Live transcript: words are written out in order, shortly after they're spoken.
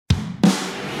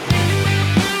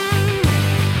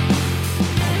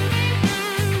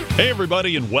Hey,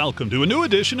 everybody, and welcome to a new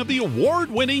edition of the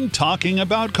award-winning Talking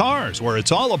About Cars, where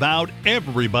it's all about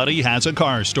everybody has a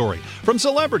car story, from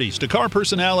celebrities to car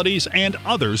personalities and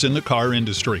others in the car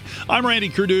industry. I'm Randy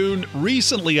Cardoon.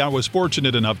 Recently, I was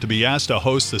fortunate enough to be asked to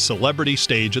host the celebrity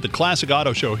stage at the Classic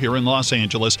Auto Show here in Los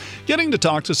Angeles, getting to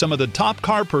talk to some of the top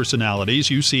car personalities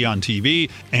you see on TV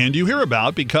and you hear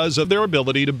about because of their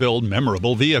ability to build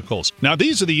memorable vehicles. Now,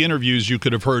 these are the interviews you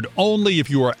could have heard only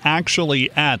if you were actually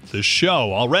at the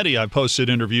show. Already, I've posted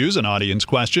interviews and audience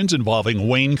questions involving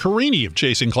Wayne Carini of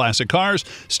Chasing Classic Cars,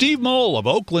 Steve Mole of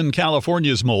Oakland,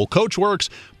 California's Mole Coachworks,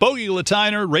 Bogey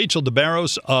Latiner, Rachel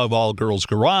DeBarros of All Girls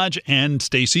Garage, and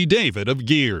Stacy David of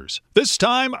Gears. This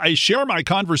time, I share my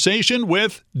conversation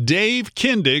with Dave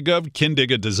Kindig of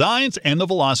Kindiga Designs and the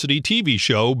Velocity TV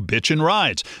show Bitchin'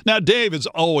 Rides. Now, Dave is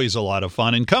always a lot of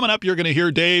fun, and coming up, you're going to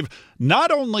hear Dave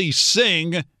not only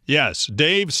sing. Yes,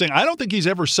 Dave sing. I don't think he's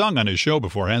ever sung on his show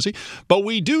before, has he? But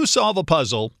we do solve a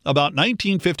puzzle about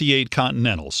 1958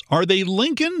 Continentals. Are they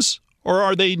Lincolns or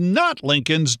are they not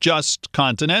Lincolns, just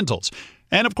Continentals?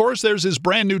 And of course, there's his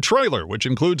brand new trailer, which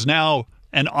includes now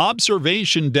an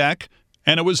observation deck.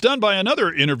 And it was done by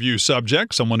another interview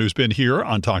subject, someone who's been here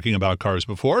on Talking About Cars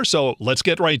before. So let's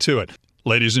get right to it.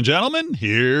 Ladies and gentlemen,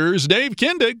 here's Dave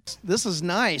Kindig. This is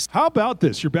nice. How about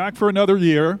this? You're back for another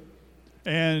year.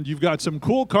 And you've got some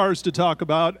cool cars to talk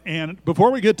about. And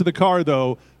before we get to the car,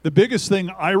 though, the biggest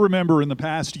thing I remember in the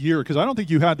past year, because I don't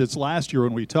think you had this last year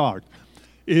when we talked,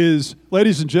 is,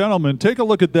 ladies and gentlemen, take a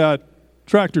look at that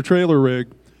tractor trailer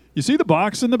rig. You see the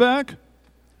box in the back?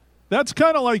 That's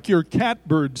kind of like your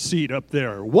catbird seat up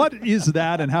there. What is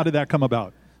that, and how did that come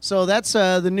about? So that's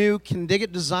the new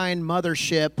Kindig Design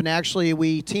mothership. And actually,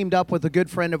 we teamed up with a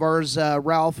good friend of ours,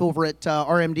 Ralph, over at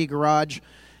RMD Garage.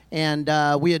 And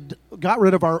we had got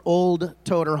rid of our old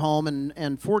toter home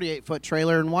and 48-foot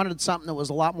trailer and wanted something that was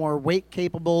a lot more weight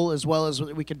capable, as well as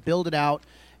we could build it out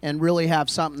and really have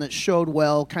something that showed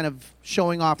well, kind of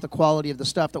showing off the quality of the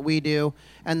stuff that we do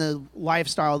and the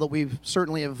lifestyle that we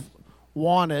certainly have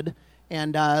wanted.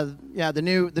 And yeah, the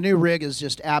new rig is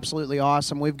just absolutely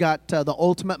awesome. We've got the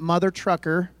ultimate mother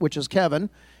trucker, which is Kevin.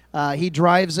 He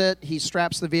drives it. He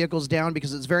straps the vehicles down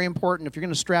because it's very important. If you're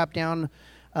going to strap down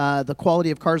the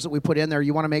quality of cars that we put in there,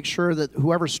 you want to make sure that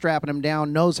whoever's strapping them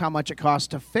down knows how much it costs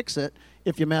to fix it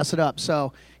if you mess it up.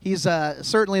 So he's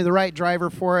certainly the right driver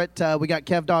for it. We got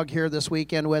Kev Dog here this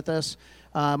weekend with us.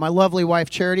 My lovely wife,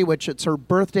 Charity, which it's her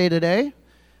birthday today.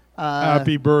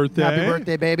 Happy birthday. Happy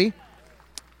birthday, baby.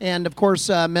 And, of course,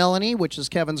 Melanie, which is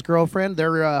Kevin's girlfriend.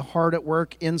 They're hard at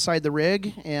work inside the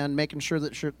rig and making sure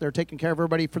that they're taking care of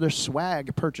everybody for their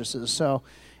swag purchases. So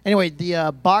anyway,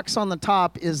 the box on the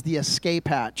top is the escape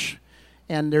hatch,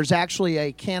 and there's actually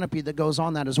a canopy that goes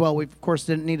on that as well. We, of course,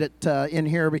 didn't need it in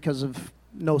here because of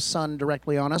no sun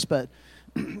directly on us, but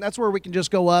that's where we can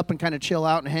just go up and kind of chill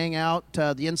out and hang out.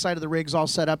 The inside of the rig's all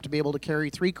set up to be able to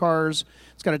carry 3 cars.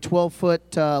 It's got a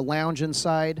 12-foot lounge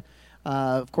inside.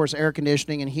 Of course, air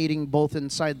conditioning and heating both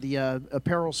inside the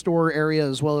apparel store area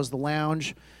as well as the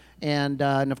lounge. And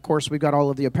of course, we've got all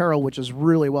of the apparel, which is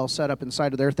really well set up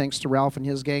inside of there, thanks to Ralph and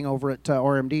his gang over at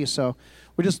RMD. So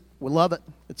we love it.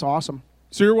 It's awesome.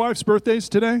 So your wife's birthday's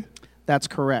today? That's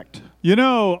correct. You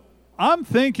know, I'm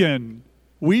thinking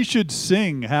we should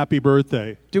sing happy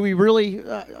birthday. Do we really?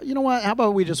 You know what? How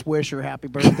about we just wish her happy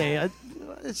birthday?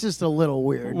 It's just a little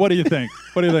weird. What do you think?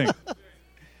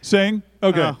 Sing?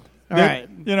 Okay. All right.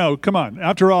 You know, come on.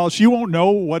 After all, she won't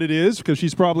know what it is because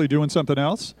she's probably doing something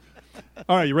else.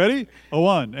 All right, you ready? A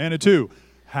 1 and a 2.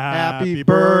 Happy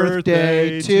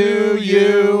birthday to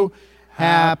you.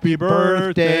 Happy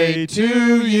birthday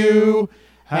to you.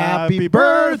 Happy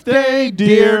birthday,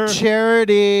 dear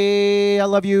Charity. I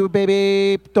love you,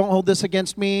 baby. Don't hold this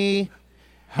against me.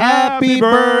 Happy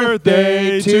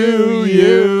birthday to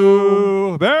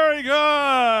you. Very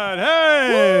good.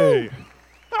 Hey. Woo.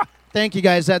 Thank you,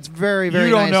 guys. That's very, very nice.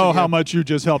 You don't know how much you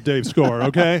just helped Dave score,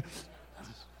 okay?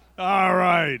 All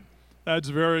right. That's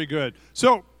very good.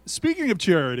 So, speaking of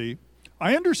Charity,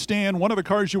 I understand one of the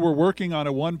cars you were working on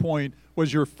at one point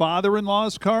was your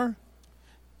father-in-law's car?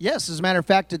 Yes, as a matter of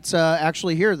fact, it's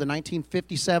actually here, the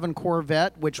 1957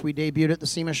 Corvette, which we debuted at the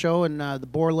SEMA show in the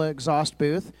Borla exhaust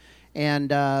booth.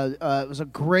 And it was a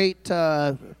great...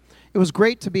 It was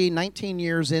great to be 19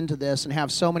 years into this and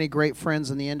have so many great friends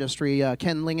in the industry.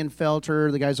 Ken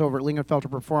Lingenfelter, the guys over at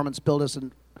Lingenfelter Performance, built us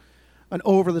an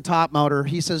over-the-top motor.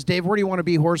 He says, Dave, where do you want to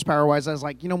be horsepower-wise? I was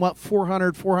like, you know what,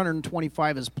 400,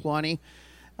 425 is plenty.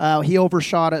 He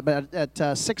overshot it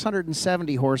at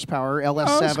 670 horsepower,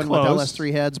 LS7 with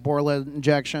LS3 heads, Borla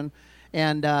injection.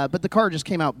 And but the car just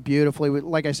came out beautifully.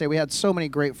 Like I say, we had so many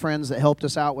great friends that helped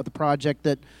us out with the project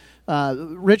that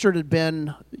Richard had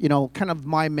been, kind of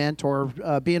my mentor,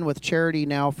 being with Charity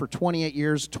now for 28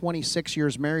 years, 26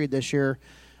 years married this year.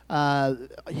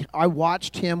 I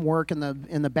watched him work in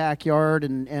the backyard,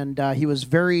 and he was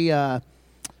very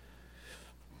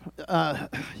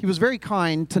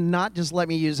kind to not just let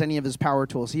me use any of his power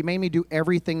tools. He made me do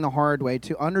everything the hard way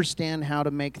to understand how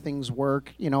to make things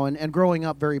work. And growing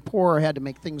up very poor, I had to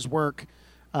make things work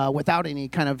without any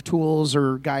kind of tools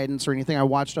or guidance or anything. I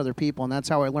watched other people, and that's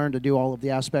how I learned to do all of the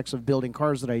aspects of building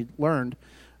cars that I learned.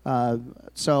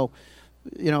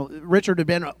 Richard had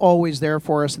been always there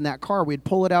for us in that car. We'd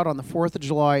pull it out on the 4th of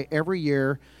July every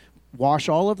year, wash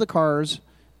all of the cars,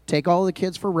 take all the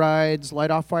kids for rides,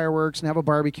 light off fireworks, and have a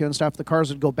barbecue and stuff. The cars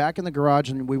would go back in the garage,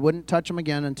 and we wouldn't touch them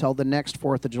again until the next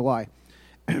 4th of July.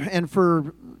 And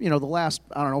for, the last,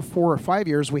 4 or 5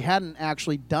 years, we hadn't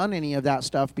actually done any of that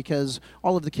stuff because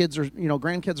all of the kids are,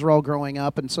 grandkids are all growing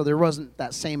up, and so there wasn't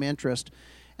that same interest.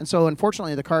 And so,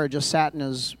 unfortunately, the car had just sat in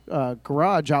his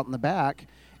garage out in the back,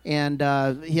 and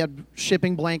he had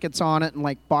shipping blankets on it and,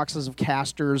 like, boxes of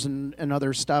casters and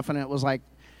other stuff, and it was like,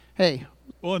 hey.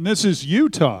 Well, and this is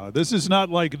Utah. This is not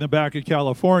like in the back of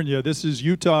California. This is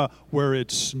Utah where it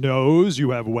snows, you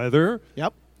have weather.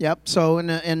 Yep. So,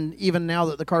 and even now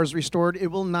that the car's restored, it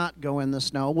will not go in the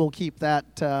snow. We'll keep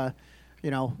that,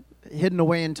 hidden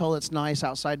away until it's nice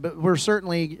outside. But we're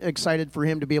certainly excited for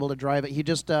him to be able to drive it. He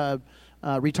just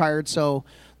retired. So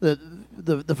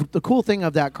the cool thing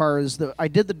of that car is that I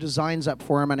did the designs up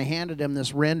for him, and I handed him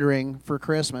this rendering for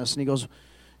Christmas. And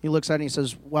he looks at it and he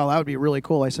says, well, that would be really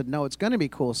cool. I said, no, it's going to be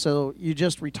cool. So you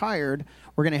just retired.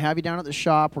 We're going to have you down at the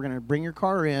shop. We're going to bring your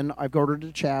car in. I've ordered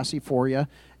a chassis for you.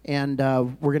 And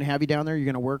we're going to have you down there. You're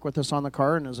going to work with us on the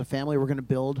car. And as a family, we're going to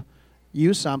build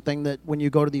you something that when you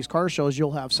go to these car shows,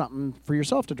 you'll have something for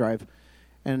yourself to drive.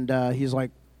 And he's like,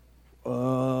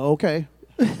 okay.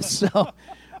 So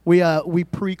we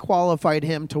pre-qualified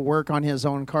him to work on his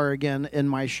own car again in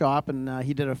my shop. And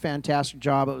he did a fantastic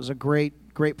job. It was a great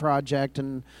project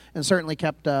and certainly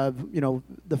kept,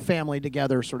 the family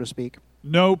together, so to speak.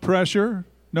 No pressure,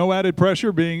 no added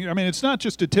pressure it's not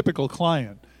just a typical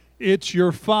client. It's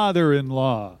your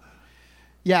father-in-law.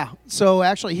 Yeah. So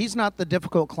actually, he's not the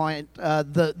difficult client.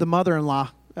 The mother-in-law,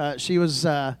 she was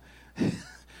a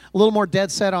little more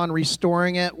dead set on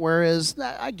restoring it, whereas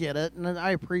I get it, and I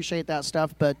appreciate that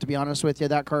stuff. But to be honest with you,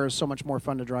 that car is so much more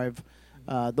fun to drive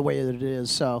the way that it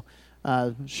is. So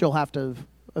she'll have to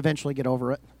eventually get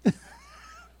over it.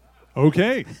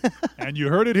 Okay. And you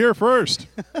heard it here first.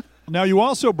 Now, you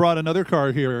also brought another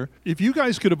car here. If you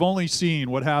guys could have only seen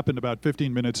what happened about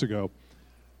 15 minutes ago,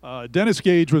 Dennis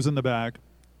Gage was in the back.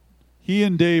 He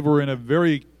and Dave were in a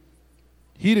very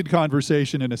heated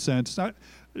conversation, in a sense. Not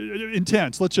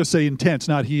intense. Let's just say intense,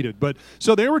 not heated. But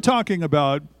so they were talking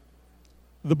about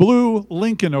the blue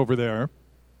Lincoln over there,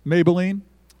 Maybelline.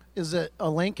 Is it a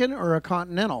Lincoln or a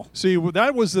Continental? See,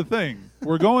 that was the thing.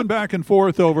 We're going back and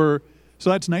forth over, so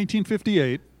that's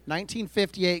 1958.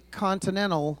 1958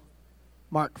 Continental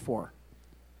Mark IV.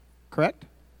 Correct?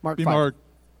 Mark V.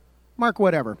 Mark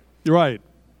whatever. You're right.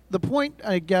 The point,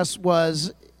 I guess,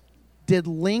 was, did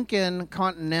Lincoln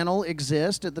Continental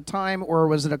exist at the time, or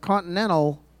was it a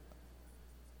Continental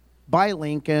by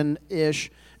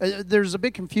Lincoln-ish? There's a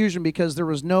big confusion because there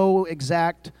was no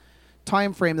exact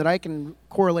time frame that I can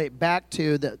correlate back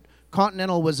to that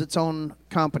Continental was its own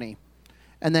company.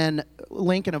 And then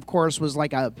Lincoln, of course, was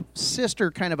like a sister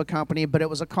kind of a company, but it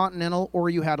was a Continental or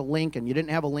you had a Lincoln. You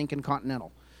didn't have a Lincoln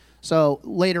Continental. So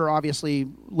later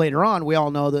on, we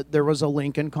all know that there was a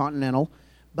Lincoln Continental.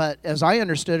 But as I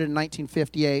understood it in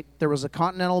 1958, there was a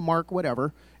Continental Mark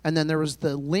whatever, and then there was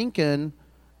the Lincoln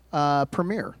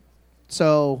Premier.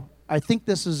 So I think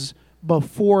this is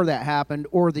before that happened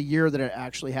or the year that it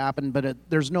actually happened, but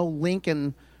there's no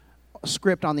Lincoln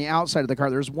script on the outside of the car.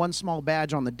 There's one small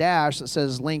badge on the dash that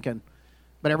says Lincoln,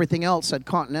 but everything else said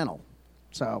Continental.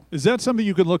 So is that something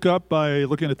you can look up by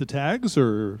looking at the tags,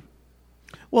 or?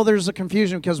 Well, there's a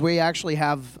confusion because we actually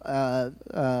have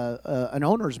an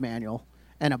owner's manual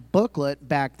and a booklet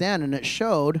back then, and it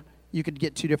showed you could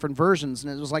get two different versions,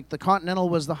 and it was like the Continental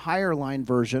was the higher line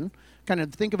version. Kind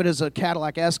of think of it as a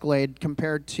Cadillac Escalade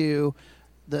compared to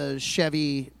the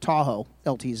Chevy Tahoe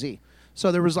LTZ.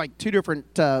 So there was like two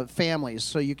different families.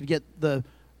 So you could get the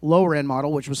lower end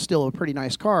model, which was still a pretty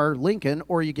nice car, Lincoln,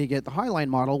 or you could get the Highline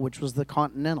model, which was the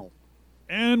Continental.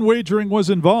 And wagering was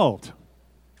involved.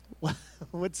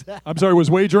 What's that? I'm sorry,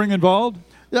 was wagering involved?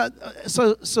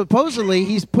 So supposedly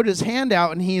he's put his hand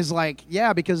out and he's like,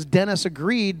 yeah, because Dennis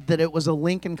agreed that it was a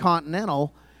Lincoln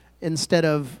Continental instead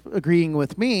of agreeing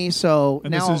with me. So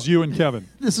and now, this is you and Kevin.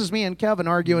 This is me and Kevin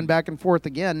arguing back and forth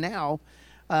again now.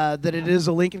 that it is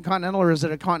a Lincoln Continental or is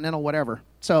it a Continental whatever.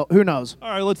 So who knows? All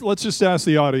right, let's just ask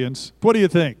the audience. What do you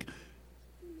think?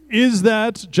 Is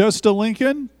that just a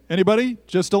Lincoln? Anybody?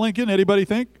 Just a Lincoln? Anybody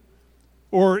think?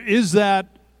 Or is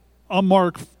that a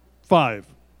Mark V?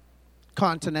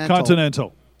 Continental.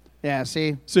 Continental. Yeah,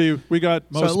 see? See, we got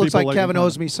most people. So it looks like liking Kevin Continental.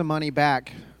 owes me some money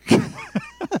back.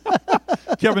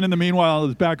 Kevin, in the meanwhile,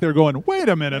 is back there going, wait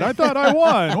a minute, I thought I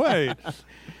won. Wait.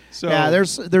 So, yeah,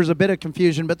 there's a bit of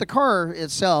confusion, but the car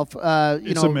itself,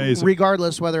 It's amazing.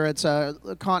 regardless whether it's a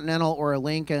Continental or a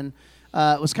Lincoln,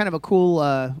 it was kind of a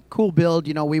cool build.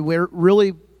 You know, we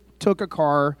really took a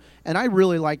car, and I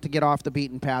really like to get off the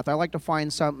beaten path. I like to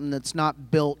find something that's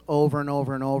not built over and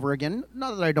over and over again.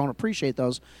 Not that I don't appreciate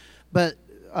those, but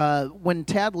when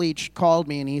Tad Leach called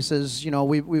me and he says, you know,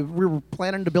 we were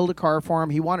planning to build a car for him.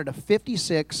 He wanted a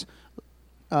 56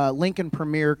 Lincoln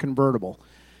Premier convertible.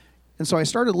 And so I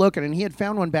started looking, and he had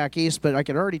found one back east, but I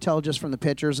could already tell just from the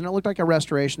pictures, and it looked like a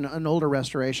restoration, an older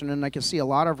restoration, and I could see a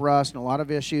lot of rust and a lot of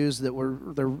issues that were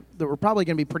probably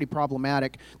going to be pretty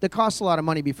problematic. That costs a lot of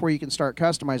money before you can start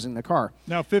customizing the car.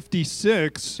 now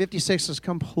 56, 56 is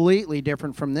completely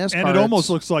different from this and car. it almost It's-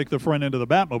 looks like the front end of the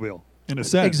Batmobile, in a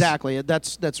sense. Exactly.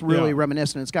 That's really Yeah.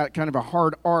 reminiscent. It's got kind of a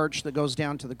hard arch that goes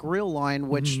down to the grill line,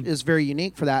 which is very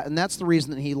unique for that, and that's the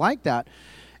reason that he liked that.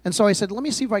 And so I said, let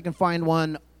me see if I can find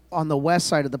one on the west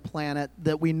side of the planet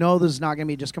that we know this is not going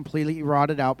to be just completely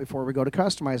rotted out before we go to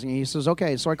customizing. And he says,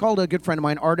 okay. So I called a good friend of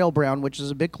mine, Ardell Brown, which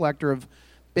is a big collector of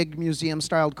big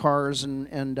museum-styled cars and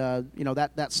you know,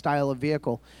 that style of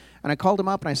vehicle. And I called him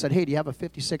up and I said, hey, do you have a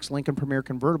 56 Lincoln Premier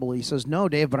convertible? He says, no,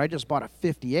 Dave, but I just bought a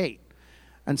 58.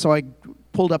 And so I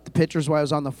pulled up the pictures while I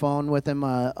was on the phone with him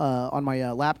on my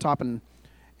laptop, and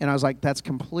I was like, that's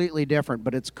completely different,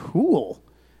 but it's cool.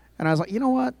 And I was like, you know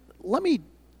what? Let me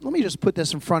just put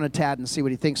this in front of Tad and see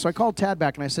what he thinks. So I called Tad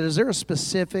back and I said, is there a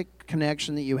specific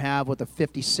connection that you have with a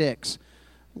 56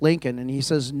 Lincoln? And he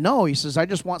says, no. He says, I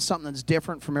just want something that's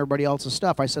different from everybody else's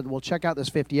stuff. I said, well, check out this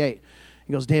 58.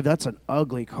 He goes, Dave, that's an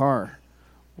ugly car,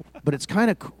 but it's kind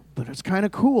of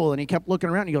cool. And he kept looking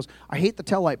around and he goes, I hate the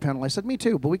taillight panel. I said, me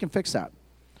too, but we can fix that.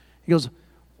 He goes,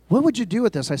 what would you do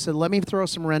with this? I said, let me throw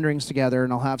some renderings together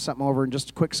and I'll have something over and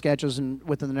just quick sketches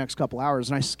within the next couple hours.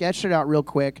 And I sketched it out real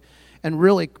quick. And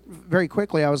really, very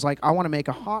quickly, I was like, I want to make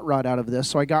a hot rod out of this.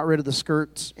 So I got rid of the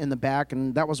skirts in the back,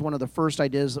 and that was one of the first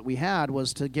ideas that we had,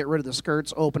 was to get rid of the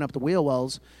skirts, open up the wheel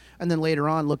wells, and then later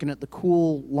on, looking at the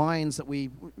cool lines that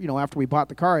we, you know, after we bought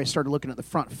the car, I started looking at the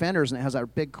front fenders, and it has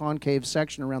that big concave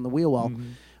section around the wheel well.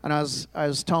 Mm-hmm. And I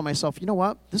was telling myself, you know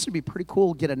what, this would be pretty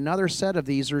cool, get another set of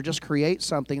these, or just create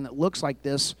something that looks like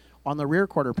this on the rear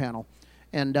quarter panel.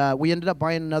 And we ended up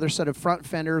buying another set of front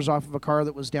fenders off of a car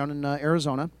that was down in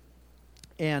Arizona.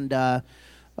 And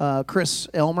Chris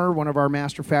Elmer, one of our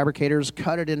master fabricators,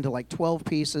 cut it into like 12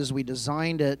 pieces. We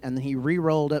designed it, and then he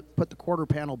re-rolled it, put the quarter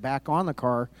panel back on the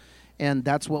car, and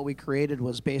that's what we created,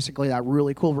 was basically that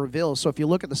really cool reveal. So if you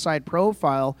look at the side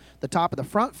profile, the top of the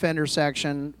front fender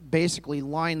section basically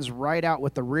lines right out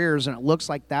with the rears, and it looks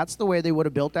like that's the way they would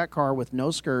have built that car with no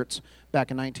skirts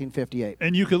back in 1958.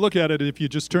 And you could look at it if you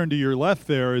just turn to your left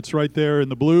there. It's right there in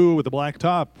the blue with the black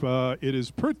top. It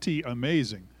is pretty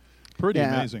amazing. Pretty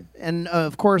amazing. And,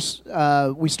 of course,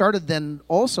 we started then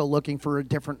also looking for a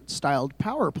different styled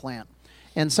power plant.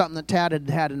 And something that Tad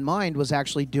had in mind was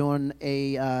actually doing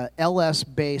a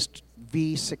LS-based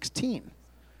V16.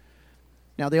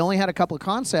 Now, they only had a couple of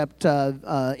concept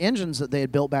engines that they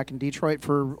had built back in Detroit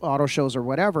for auto shows or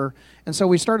whatever. And so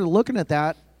we started looking at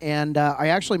that, and I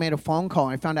actually made a phone call,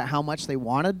 and I found out how much they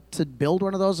wanted to build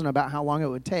one of those and about how long it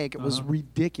would take. It was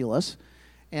ridiculous.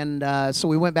 And so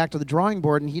we went back to the drawing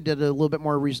board, and he did a little bit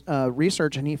more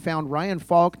research, and he found Ryan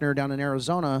Faulkner down in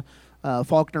Arizona,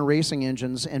 Faulkner Racing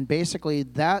Engines, and basically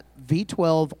that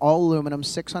V12 all-aluminum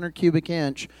 600 cubic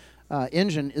inch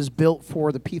engine is built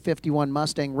for the P-51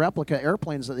 Mustang replica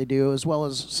airplanes that they do, as well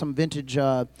as some vintage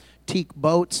teak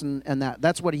boats, and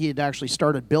that's what he had actually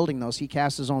started building those. He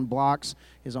casts his own blocks,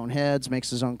 his own heads, makes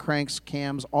his own cranks,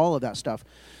 cams, all of that stuff.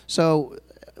 So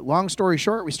long story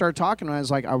short, we started talking, and I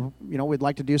was like, we'd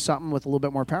like to do something with a little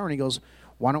bit more power. And he goes,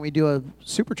 why don't we do a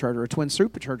supercharger, a twin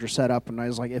supercharger setup? And I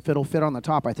was like, if it'll fit on the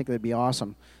top, I think that'd be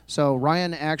awesome. So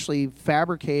Ryan actually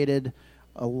fabricated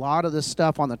a lot of this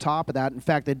stuff on the top of that. In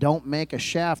fact, they don't make a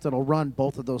shaft that'll run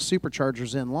both of those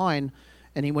superchargers in line.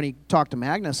 And when he talked to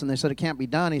Magnus and they said it can't be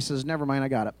done, he says, never mind, I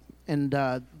got it. And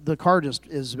the car just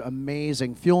is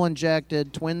amazing. Fuel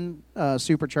injected, twin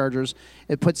superchargers.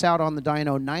 It puts out on the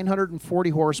dyno 940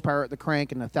 horsepower at the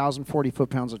crank and 1,040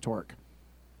 foot-pounds of torque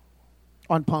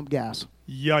on pump gas.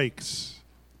 Yikes.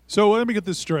 So let me get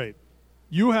this straight.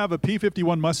 You have a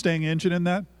P-51 Mustang engine in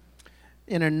that?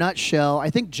 in a nutshell. I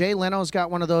think Jay Leno's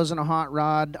got one of those in a hot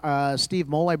rod. Steve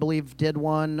Mole, I believe, did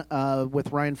one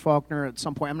with Ryan Faulkner at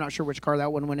some point. I'm not sure which car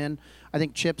that one went in. I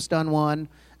think Chip's done one.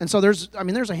 And so there's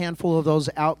a handful of those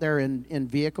out there in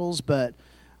vehicles, but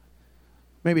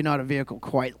maybe not a vehicle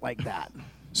quite like that.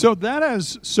 So that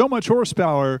has so much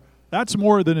horsepower, that's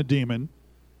more than a Demon.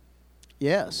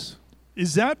 Yes.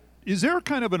 Is there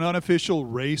kind of an unofficial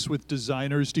race with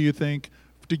designers, do you think,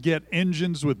 to get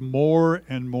engines with more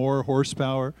and more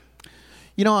horsepower?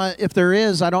 You know, if there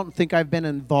is, I don't think I've been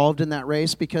involved in that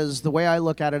race, because the way I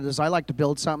look at it is I like to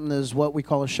build something that is what we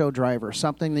call a show driver,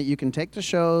 something that you can take to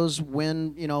shows,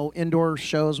 win, indoor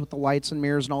shows with the lights and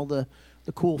mirrors and all the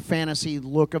cool fantasy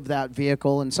look of that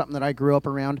vehicle, and something that I grew up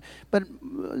around. But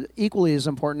equally as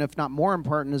important, if not more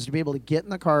important, is to be able to get in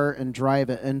the car and drive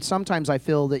it. And sometimes I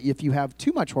feel that if you have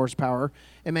too much horsepower,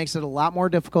 it makes it a lot more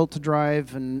difficult to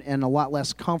drive and a lot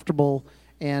less comfortable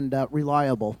and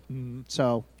reliable. Mm-hmm.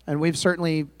 So, and we've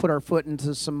certainly put our foot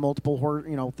into some multiple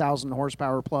 1,000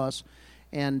 horsepower plus.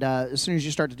 And as soon as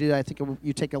you start to do that, I think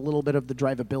you take a little bit of the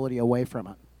drivability away from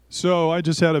it. So I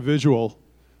just had a visual.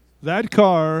 That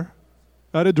car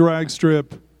at a drag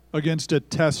strip against a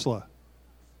Tesla.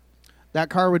 That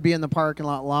car would be in the parking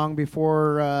lot long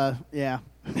before,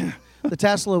 the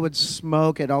Tesla would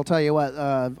smoke it. I'll tell you what,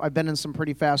 I've been in some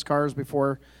pretty fast cars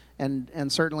before, and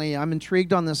certainly I'm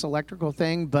intrigued on this electrical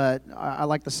thing, but I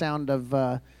like the sound of,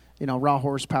 raw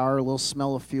horsepower, a little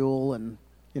smell of fuel, and,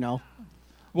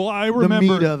 Well, I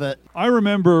remember the meat of it. I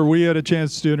remember we had a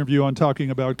chance to interview on Talking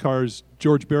About Cars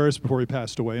George Barris before he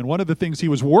passed away, and one of the things he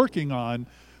was working on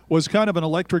was kind of an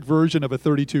electric version of a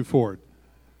 32 Ford.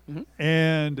 Mm-hmm.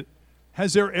 And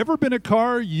has there ever been a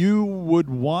car you would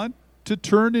want to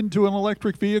turn into an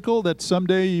electric vehicle that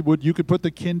someday you could put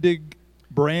the Kindig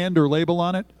brand or label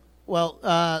on it?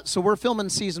 Well, so we're filming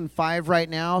season 5 right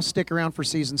now. Stick around for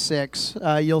season 6.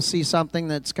 You'll see something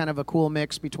that's kind of a cool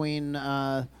mix between.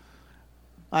 I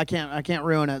can't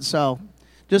ruin it. So,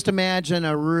 just imagine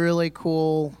a really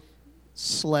cool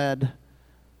sled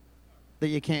that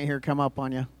you can't hear come up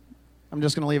on you. I'm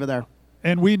just going to leave it there.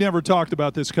 And we never talked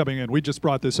about this coming in. We just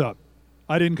brought this up.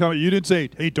 I didn't come. You didn't say,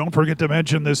 "Hey, don't forget to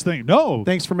mention this thing." No.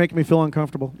 Thanks for making me feel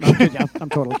uncomfortable. No, I'm kidding. I'm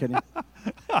totally kidding.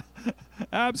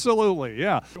 Absolutely,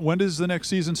 yeah. When does the next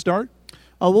season start?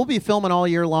 We'll be filming all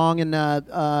year long, and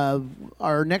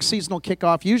our next season will kick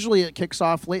off. Usually it kicks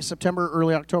off late September,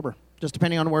 early October, just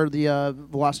depending on where the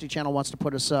Velocity Channel wants to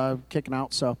put us kicking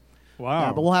out. So. Wow.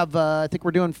 Yeah, but we'll have, I think we're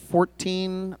doing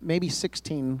 14, maybe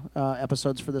 16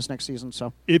 episodes for this next season.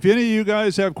 So, if any of you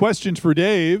guys have questions for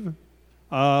Dave,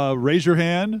 raise your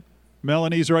hand.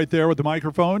 Melanie's right there with the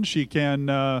microphone. She can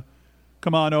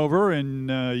come on over,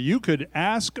 and you could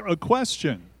ask a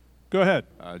question. Go ahead.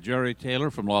 Jerry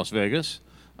Taylor from Las Vegas.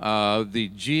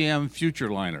 The GM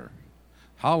Futureliner.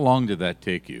 How long did that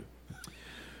take you?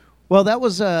 Well, that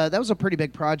was a pretty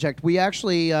big project. We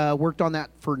actually worked on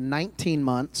that for 19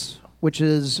 months. Which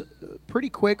is pretty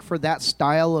quick for that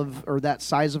style of, or that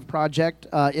size of project.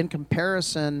 In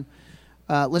comparison,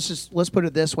 let's put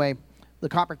it this way. The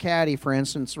Copper Caddy, for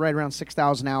instance, right around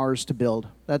 6,000 hours to build.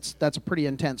 That's a pretty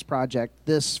intense project.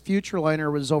 This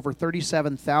Futureliner was over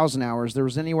 37,000 hours. There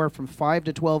was anywhere from 5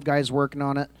 to 12 guys working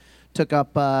on it. Took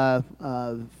up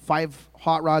 5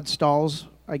 hot rod stalls,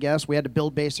 I guess. We had to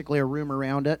build basically a room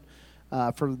around it.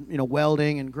 For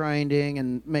welding and grinding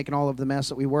and making all of the mess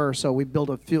that we were. So we built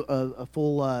a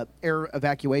full air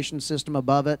evacuation system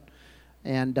above it,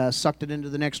 and sucked it into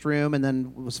the next room, and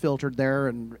then was filtered there.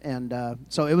 And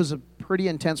so it was a pretty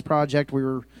intense project. We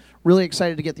were really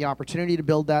excited to get the opportunity to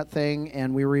build that thing,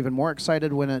 and we were even more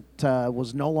excited when it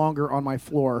was no longer on my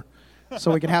floor,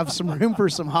 so we could have some room for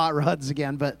some hot rods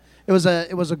again. But it was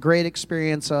a great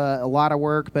experience, a lot of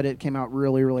work, but it came out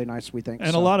really, really nice, we think.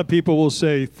 And a lot of people will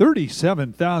say,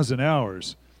 37,000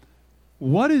 hours.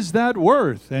 What is that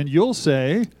worth? And you'll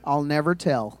say, I'll never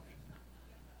tell.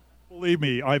 Believe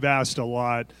me, I've asked a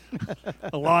lot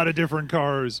of different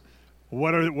cars.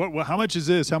 How much is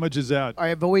this? How much is that?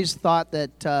 I've always thought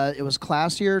that it was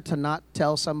classier to not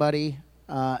tell somebody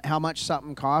how much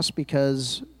something costs,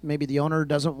 because maybe the owner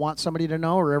doesn't want somebody to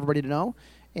know or everybody to know.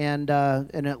 And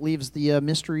it leaves the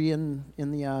mystery in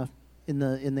the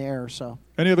air. So,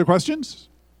 any other questions?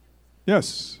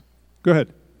 Yes, go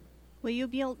ahead. Will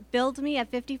you build me a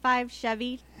 55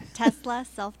 Chevy Tesla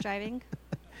self-driving?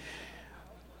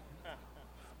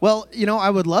 Well, I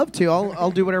would love to.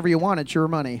 I'll do whatever you want. It's your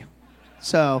money.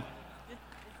 So.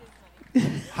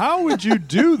 How would you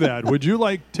do that? Would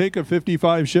you take a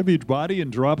 55 Chevy body and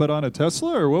drop it on a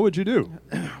Tesla, or what would you do?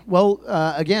 Well,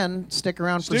 again, stick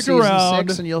around for season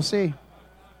 6 and you'll see.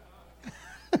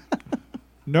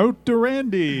 Note to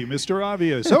Randy, Mr.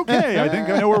 Obvious. Okay, I think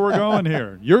I know where we're going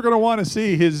here. You're going to want to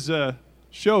see his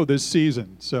show this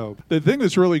season. So the thing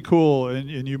that's really cool,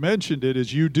 and you mentioned it,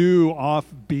 is you do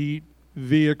offbeat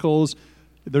vehicles.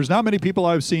 There's not many people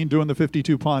I've seen doing the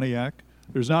 52 Pontiac.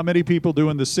 There's not many people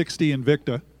doing the 60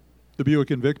 Invicta, the Buick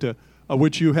Invicta,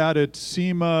 which you had at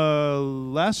SEMA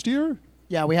last year?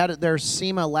 Yeah, we had it there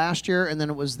SEMA last year, and then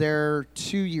it was there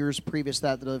 2 years previous to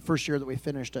that, the first year that we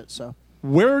finished it. So,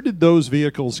 where did those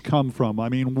vehicles come from? I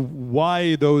mean,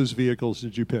 why those vehicles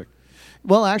did you pick?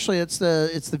 Well, actually, it's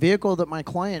the vehicle that my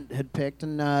client had picked,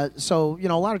 and so a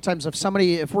lot of times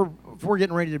if we're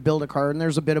getting ready to build a car, and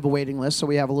there's a bit of a waiting list, so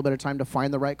we have a little bit of time to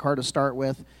find the right car to start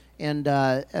with, and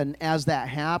as that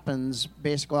happens,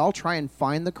 basically, I'll try and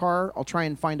find the car. I'll try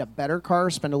and find a better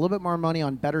car, spend a little bit more money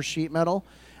on better sheet metal,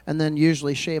 and then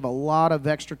usually shave a lot of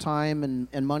extra time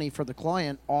and money for the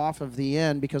client off of the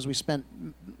end because we spent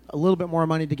a little bit more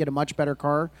money to get a much better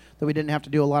car that we didn't have to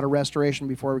do a lot of restoration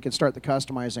before we could start the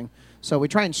customizing. So we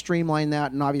try and streamline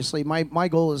that, and obviously my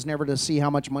goal is never to see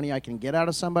how much money I can get out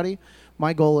of somebody.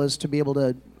 My goal is to be able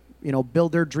to,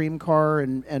 build their dream car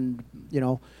and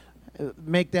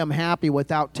make them happy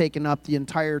without taking up the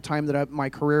entire time that my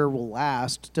career will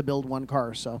last to build one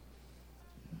car. So.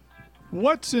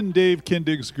 What's in Dave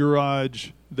Kindig's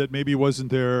garage that maybe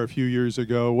wasn't there a few years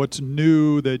ago? What's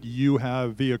new that you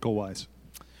have vehicle-wise?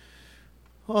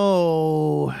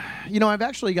 Oh, I've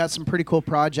actually got some pretty cool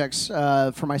projects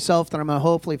for myself that I'm going to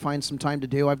hopefully find some time to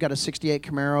do. I've got a 68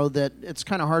 Camaro that it's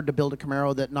kind of hard to build a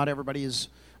Camaro that not everybody has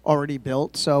already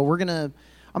built. So I'm going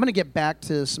to get back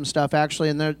to some stuff actually.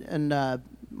 And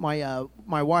my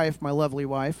wife, my lovely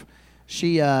wife,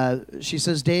 she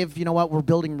says, Dave, you know what? We're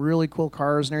building really cool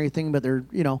cars and everything, but they're,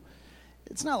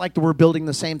 it's not like we're building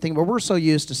the same thing, but we're so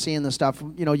used to seeing the stuff.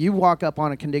 You walk up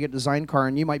on a Kindig design car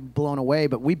and you might be blown away,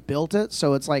 but we built it,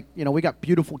 so it's like, we got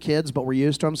beautiful kids, but we're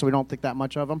used to them, so we don't think that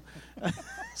much of them.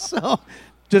 So,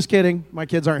 just kidding. My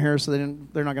kids aren't here, so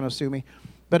they're not going to sue me.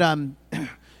 But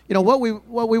what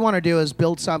we want to do is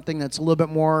build something that's a little bit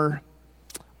more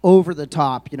over the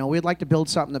top. We'd like to build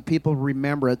something that people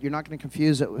remember it. You're not going to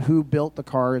confuse it with who built the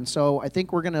car. And so I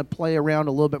think we're going to play around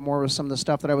a little bit more with some of the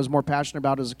stuff that I was more passionate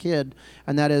about as a kid,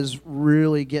 and that is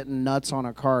really getting nuts on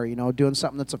a car, doing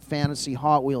something that's a fantasy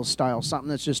Hot Wheels style, something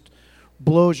that's just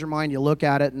blows your mind. You look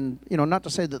at it, and, not to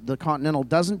say that the Continental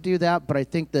doesn't do that, but I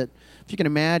think that if you can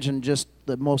imagine just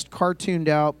the most cartooned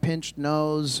out, pinched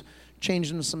nose,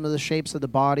 changing some of the shapes of the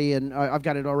body, and I've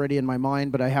got it already in my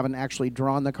mind, but I haven't actually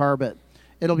drawn the car, but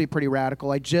it'll be pretty radical.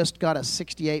 I just got a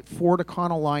 68 Ford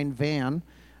Econoline van,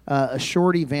 a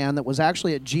shorty van that was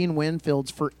actually at Gene Winfield's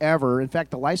forever. In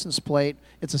fact, the license plate,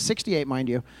 it's a 68, mind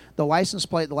you. The license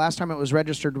plate, the last time it was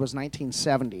registered was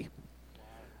 1970. Wow.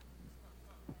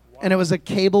 And it was a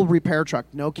cable repair truck,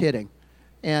 no kidding.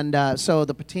 And so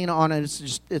the patina on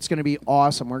it, it's going to be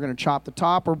awesome. We're going to chop the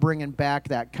top. We're bringing back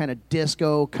that kind of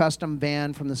disco custom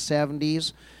van from the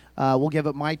 70s. We'll give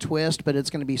it my twist, but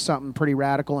it's going to be something pretty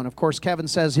radical. And, of course, Kevin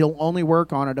says he'll only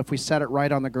work on it if we set it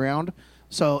right on the ground.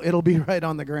 So it'll be right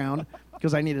on the ground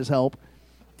because I need his help.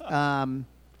 I've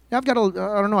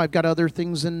got other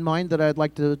things in mind that I'd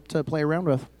like to play around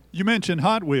with. You mentioned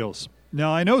Hot Wheels.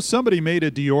 Now, I know somebody made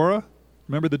a Diora.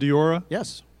 Remember the Diora?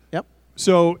 Yes. Yep.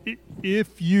 So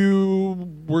if you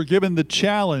were given the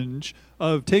challenge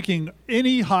of taking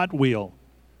any Hot Wheel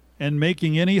and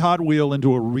making any Hot Wheel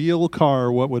into a real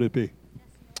car, what would it be?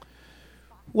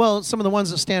 Well, some of the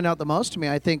ones that stand out the most to me,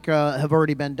 I think, have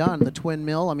already been done. The Twin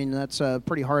Mill, I mean, that's a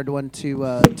pretty hard one to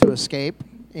escape.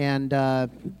 And I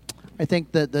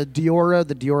think that the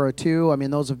Diora 2, I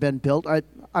mean, those have been built. I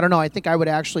don't know, I think I would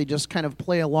actually just kind of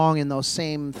play along in those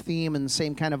same theme and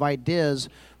same kind of ideas,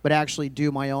 but actually do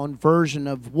my own version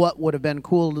of what would have been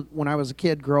cool when I was a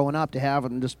kid growing up to have,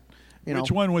 and just,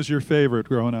 Which one was your favorite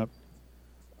growing up?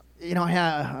 I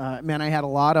had a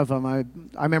lot of them. I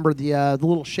remember the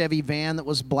little Chevy van that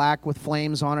was black with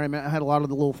flames on it. I had a lot of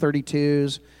the little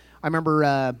 32s. I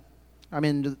remember,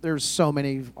 there's so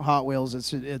many Hot Wheels.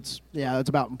 It's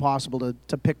about impossible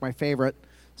to pick my favorite.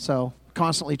 So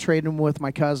constantly trading them with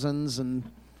my cousins and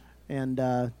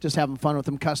just having fun with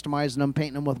them, customizing them,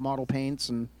 painting them with model paints.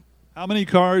 And how many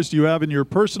cars do you have in your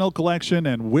personal collection,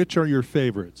 and which are your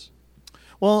favorites?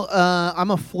 Well, I'm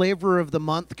a flavor of the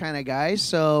month kind of guy,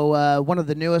 so one of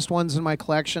the newest ones in my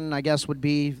collection, I guess, would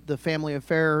be the Family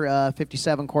Affair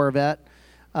 57 Corvette.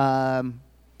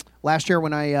 Last year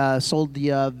when I sold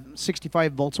the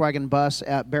 65 Volkswagen bus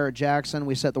at Barrett-Jackson,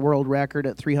 we set the world record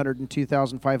at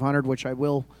 302,500, which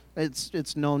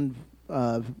it's known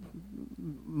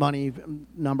money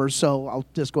numbers, so I'll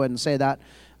just go ahead and say that.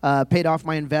 Paid off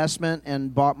my investment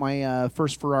and bought my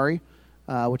first Ferrari.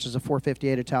 which is a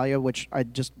 458 Italia, which I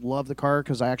just love the car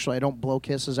because I don't blow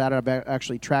kisses at it. I've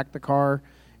actually tracked the car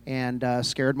and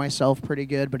scared myself pretty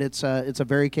good, but it's a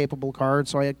very capable car,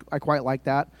 so I quite like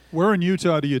that. Where in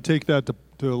Utah do you take that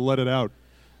to let it out?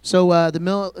 So the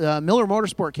Miller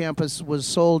Motorsport Campus was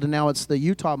sold, and now it's the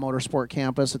Utah Motorsport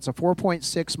Campus. It's a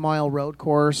 4.6-mile road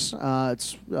course.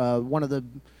 It's one of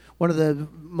the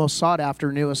most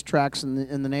sought-after, newest tracks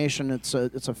in the nation. It's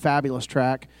a fabulous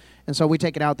track, and so we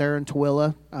take it out there in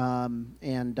Tooele.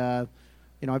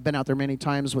 I've been out there many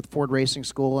times with Ford Racing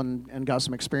School and got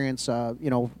some experience.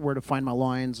 Where to find my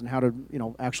lines and how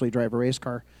to actually drive a race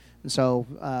car. And so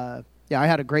I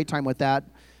had a great time with that.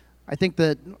 I think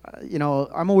that,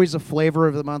 I'm always a flavor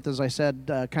of the month, as I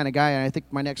said, kind of guy. And I think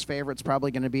my next favorite's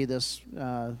probably going to be this,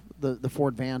 the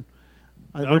Ford van.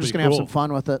 We're just going to have some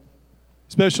fun with it.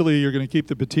 Especially you're going to keep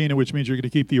the patina, which means you're going to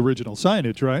keep the original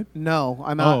signage, right? No,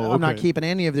 I'm not keeping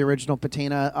any of the original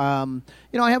patina.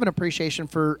 I have an appreciation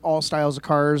for all styles of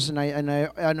cars, and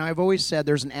I've always said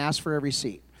there's an ass for every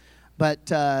seat. But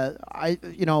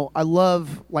I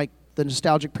love like the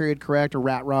nostalgic period correct, or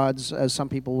rat rods, as some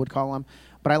people would call them.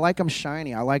 But I like them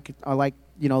shiny. I like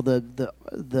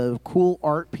the cool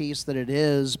art piece that it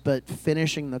is, but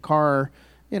finishing the car.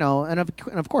 And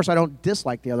of course, I don't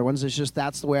dislike the other ones. It's just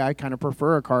that's the way I kind of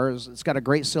prefer a car. It's got a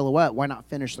great silhouette. Why not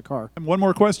finish the car? And one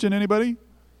more question, anybody?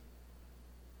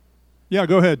 Yeah,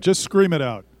 go ahead. Just scream it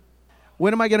out.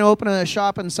 When am I going to open a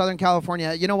shop in Southern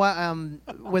California? You know what?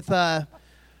 With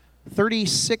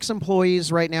 36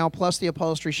 employees right now, plus the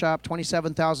upholstery shop,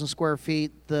 27,000 square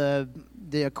feet, the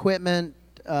equipment,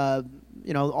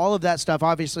 all of that stuff.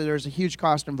 Obviously, there's a huge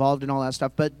cost involved in all that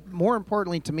stuff. But more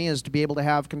importantly to me is to be able to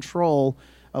have control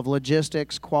of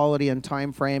logistics, quality, and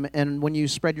time frame. And when you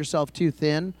spread yourself too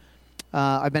thin,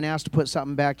 I've been asked to put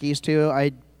something back east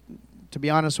too. To be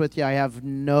honest with you, I have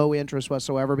no interest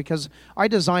whatsoever because I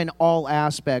design all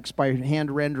aspects by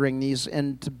hand rendering these,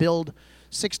 and to build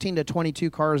 16 to 22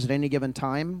 cars at any given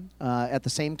time at the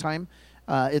same time.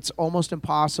 It's almost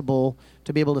impossible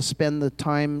to be able to spend the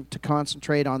time to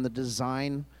concentrate on the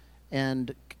design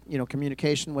and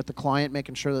communication with the client,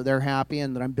 making sure that they're happy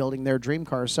and that I'm building their dream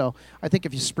car. So I think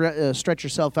if you stretch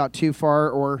yourself out too far,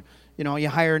 or you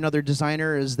hire another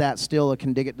designer, is that still a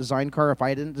Kindig-It design car if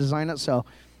I didn't design it? So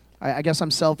I guess I'm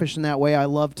selfish in that way. I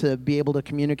love to be able to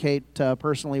communicate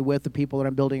personally with the people that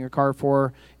I'm building a car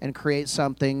for and create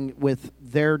something with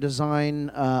their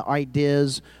design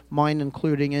ideas, mine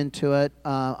including into it,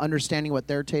 understanding what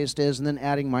their taste is, and then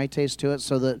adding my taste to it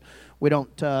so that we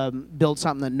don't build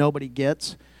something that nobody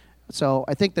gets. So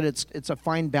I think that it's a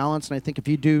fine balance, and I think if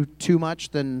you do too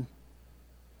much, then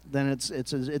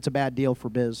it's a bad deal for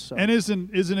biz. So. And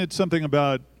isn't it something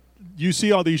about, you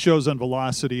see all these shows on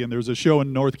Velocity, and there's a show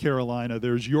in North Carolina,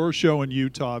 there's your show in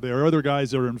Utah, there are other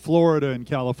guys that are in Florida and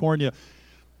California.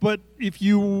 But if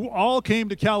you all came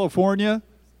to California,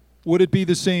 would it be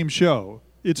the same show?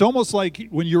 It's almost like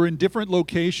when you're in different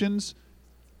locations,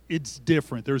 it's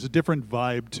different. There's a different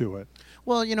vibe to it.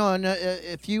 Well, and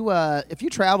if you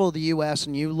travel the U.S.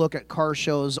 and you look at car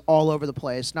shows all over the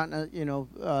place, not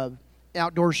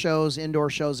outdoor shows, indoor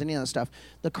shows, any of that stuff,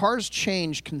 the cars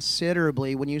change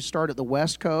considerably when you start at the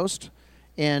West Coast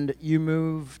and you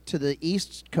move to the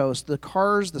East Coast. The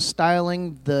cars, the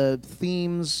styling, the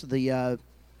themes, the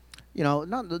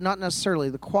not necessarily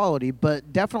the quality,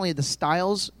 but definitely the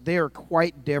styles, they are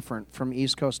quite different from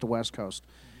East Coast to West Coast.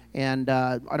 And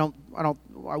I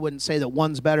wouldn't say that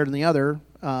one's better than the other.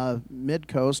 Mid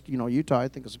Coast, Utah, I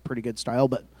think is a pretty good style,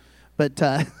 but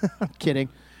I'm kidding.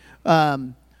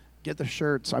 Get the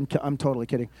shirts. I'm totally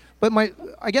kidding. But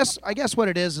I guess what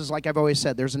it is like I've always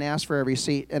said, there's an ass for every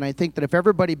seat, and I think that if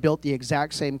everybody built the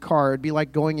exact same car, it'd be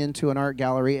like going into an art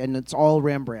gallery and it's all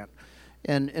Rembrandt.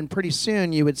 And pretty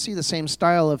soon you would see the same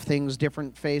style of things,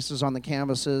 different faces on the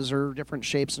canvases or different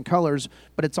shapes and colors,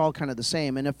 but it's all kind of the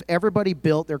same. And if everybody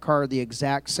built their car the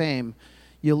exact same,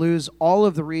 you lose all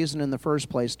of the reason in the first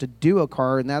place to do a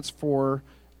car, and that's for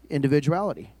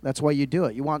individuality. That's why you do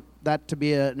it. You want that to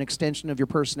be an extension of your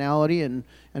personality and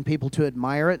people to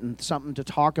admire it and something to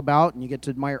talk about, and you get to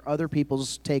admire other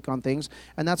people's take on things.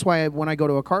 And that's why when I go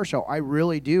to a car show, I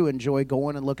really do enjoy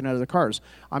going and looking at other cars.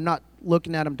 I'm not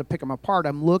looking at them to pick them apart.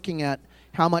 I'm looking at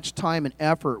how much time and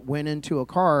effort went into a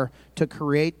car to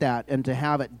create that and to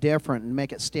have it different and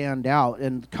make it stand out,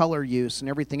 and color use and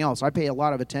everything else. I pay a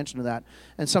lot of attention to that.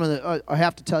 And some of the, I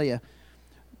have to tell you,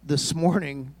 this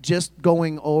morning, just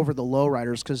going over the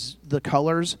lowriders, because the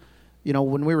colors,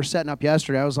 when we were setting up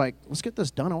yesterday, I was like, let's get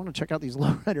this done. I want to check out these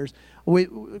lowriders.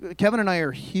 Kevin and I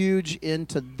are huge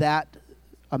into that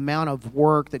amount of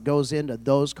work that goes into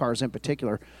those cars in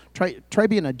particular. Try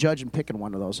being a judge and picking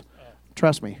one of those.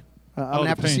 Trust me. I'm going to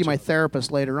have to see my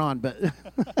therapist later on, but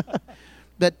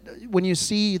but when you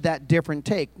see that different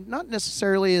take, not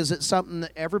necessarily is it something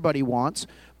that everybody wants,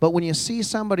 but when you see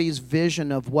somebody's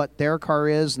vision of what their car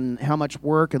is and how much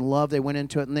work and love they went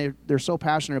into it, and they're so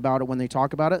passionate about it when they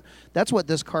talk about it, that's what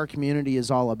this car community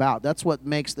is all about. That's what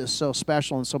makes this so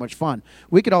special and so much fun.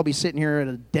 We could all be sitting here at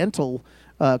a dental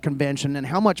convention, and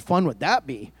how much fun would that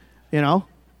be, you know?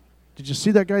 Did you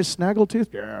see that guy's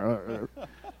snaggletooth? Yeah.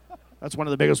 That's one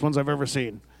of the biggest ones I've ever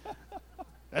seen.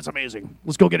 That's amazing.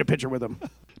 Let's go get a picture with him.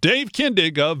 Dave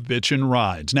Kindig of Bitchin'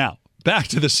 Rides. Now, back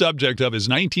to the subject of his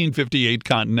 1958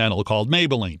 Continental called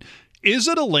Maybelline. Is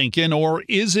it a Lincoln or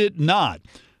is it not?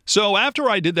 So after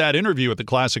I did that interview at the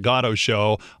Classic Auto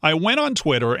Show, I went on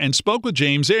Twitter and spoke with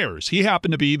James Ayers. He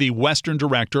happened to be the Western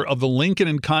director of the Lincoln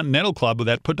and Continental Club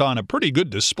that put on a pretty good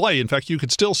display. In fact, you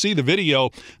could still see the video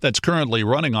that's currently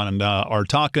running on our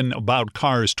Talking About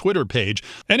Cars Twitter page.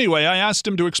 Anyway, I asked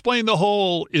him to explain the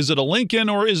whole, is it a Lincoln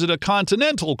or is it a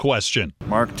Continental question?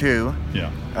 Mark II, Yeah.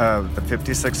 the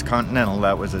 56 Continental,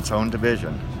 that was its own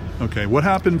division. Okay, what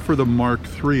happened for the Mark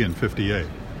III in 58?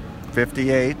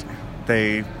 58,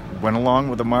 they went along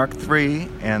with the Mark III,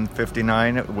 and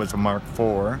 59 it was a Mark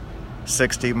IV,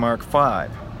 60 Mark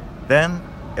V. Then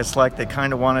it's like they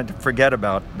kind of wanted to forget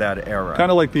about that era.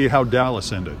 Kind of like how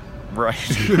Dallas ended. Right.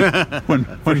 when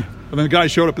the guy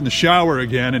showed up in the shower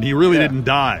again and he really didn't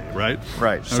die, right?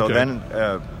 Right. So Okay. then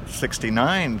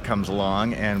 69 comes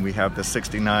along, and we have the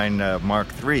 69 Mark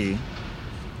III.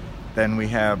 Then we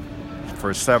have,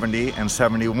 for 70 and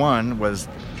 71 was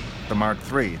the Mark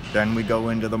III. Then we go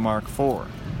into the Mark IV.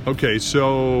 Okay,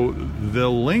 so the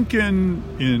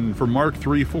Lincoln for Mark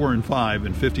III, 4, and 5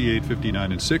 in 58,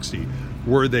 59, and 60,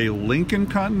 were they Lincoln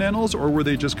Continentals or were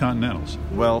they just Continentals?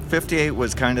 Well, 58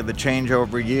 was kind of the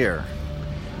changeover year.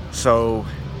 So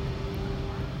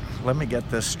let me get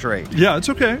this straight. Yeah, it's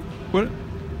okay. What?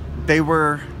 They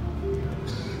were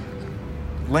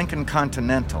Lincoln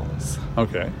Continentals,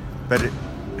 Okay. but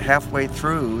halfway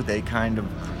through they kind of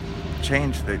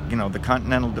changed the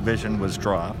Continental division was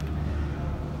dropped.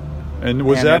 And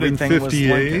was and that in everything was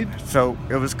 58? Lincoln. So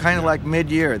it was kind of like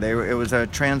mid-year. It was a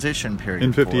transition period.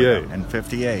 In 58. For them, in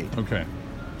 58. Okay.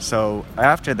 So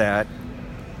after that,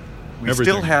 we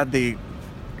Everything. still had it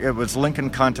was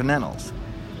Lincoln Continentals.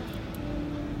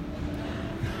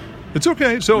 It's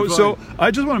okay. So I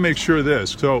just want to make sure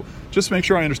this. So just make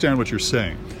sure I understand what you're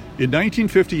saying. In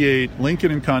 1958,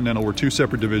 Lincoln and Continental were two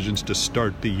separate divisions to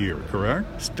start the year,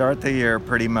 correct? Start the year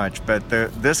pretty much, but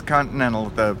this Continental,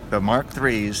 the Mark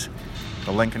IIIs,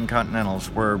 the Lincoln Continentals,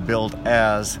 were built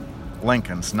as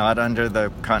Lincolns, not under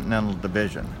the Continental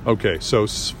division. Okay, so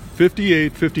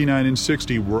 58, 59, and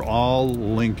 60 were all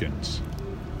Lincolns.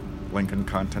 Lincoln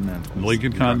Continentals.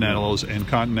 Lincoln Continentals, and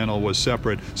Continental was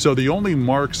separate. So the only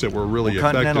marks that were really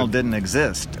Continental effective didn't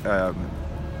exist.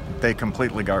 They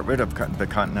completely got rid of the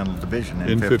Continental division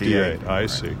in 58. I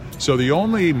see. So the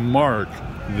only mark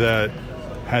that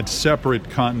had separate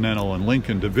Continental and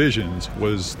Lincoln divisions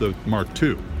was the Mark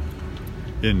II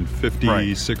in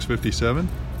 56, 57?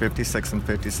 56 and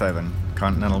 57.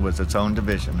 Continental was its own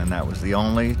division, and that was the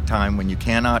only time when you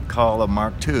cannot call a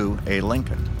Mark II a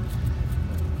Lincoln.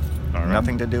 All right.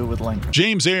 Nothing to do with Lincoln.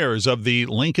 James Ayers of the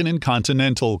Lincoln and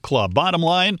Continental Club. Bottom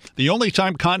line, the only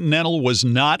time Continental was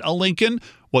not a Lincoln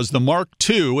was the Mark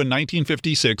II in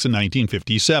 1956 and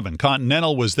 1957.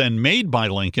 Continental was then made by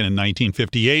Lincoln in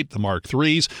 1958, the Mark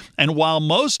IIIs, and while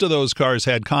most of those cars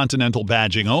had Continental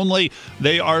badging only,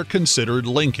 they are considered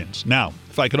Lincolns. Now,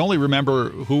 if I could only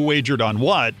remember who wagered on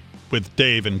what with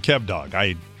Dave and KevDog,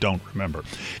 I don't remember.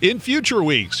 In future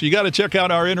weeks, you got to check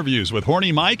out our interviews with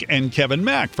Horny Mike and Kevin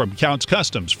Mack from Counts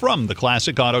Customs from the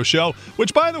Classic Auto Show,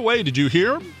 which, by the way, did you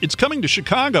hear? It's coming to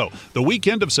Chicago the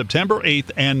weekend of September 8th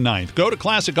and 9th. Go to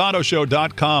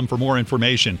ClassicAutoShow.com for more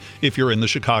information if you're in the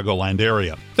Chicagoland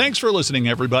area. Thanks for listening,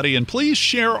 everybody, and please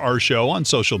share our show on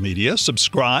social media,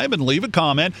 subscribe, and leave a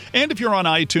comment. And if you're on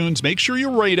iTunes, make sure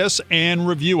you rate us and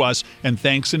review us. And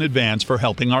thanks in advance for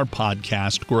helping our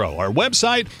podcast grow. Our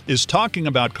website is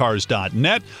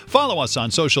talkingaboutcars.net. Follow us on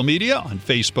social media on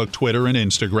Facebook, Twitter, and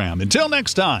Instagram. Until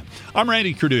next time, I'm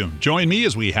Randy Cardoon. Join me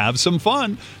as we have some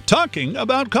fun talking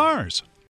about cars.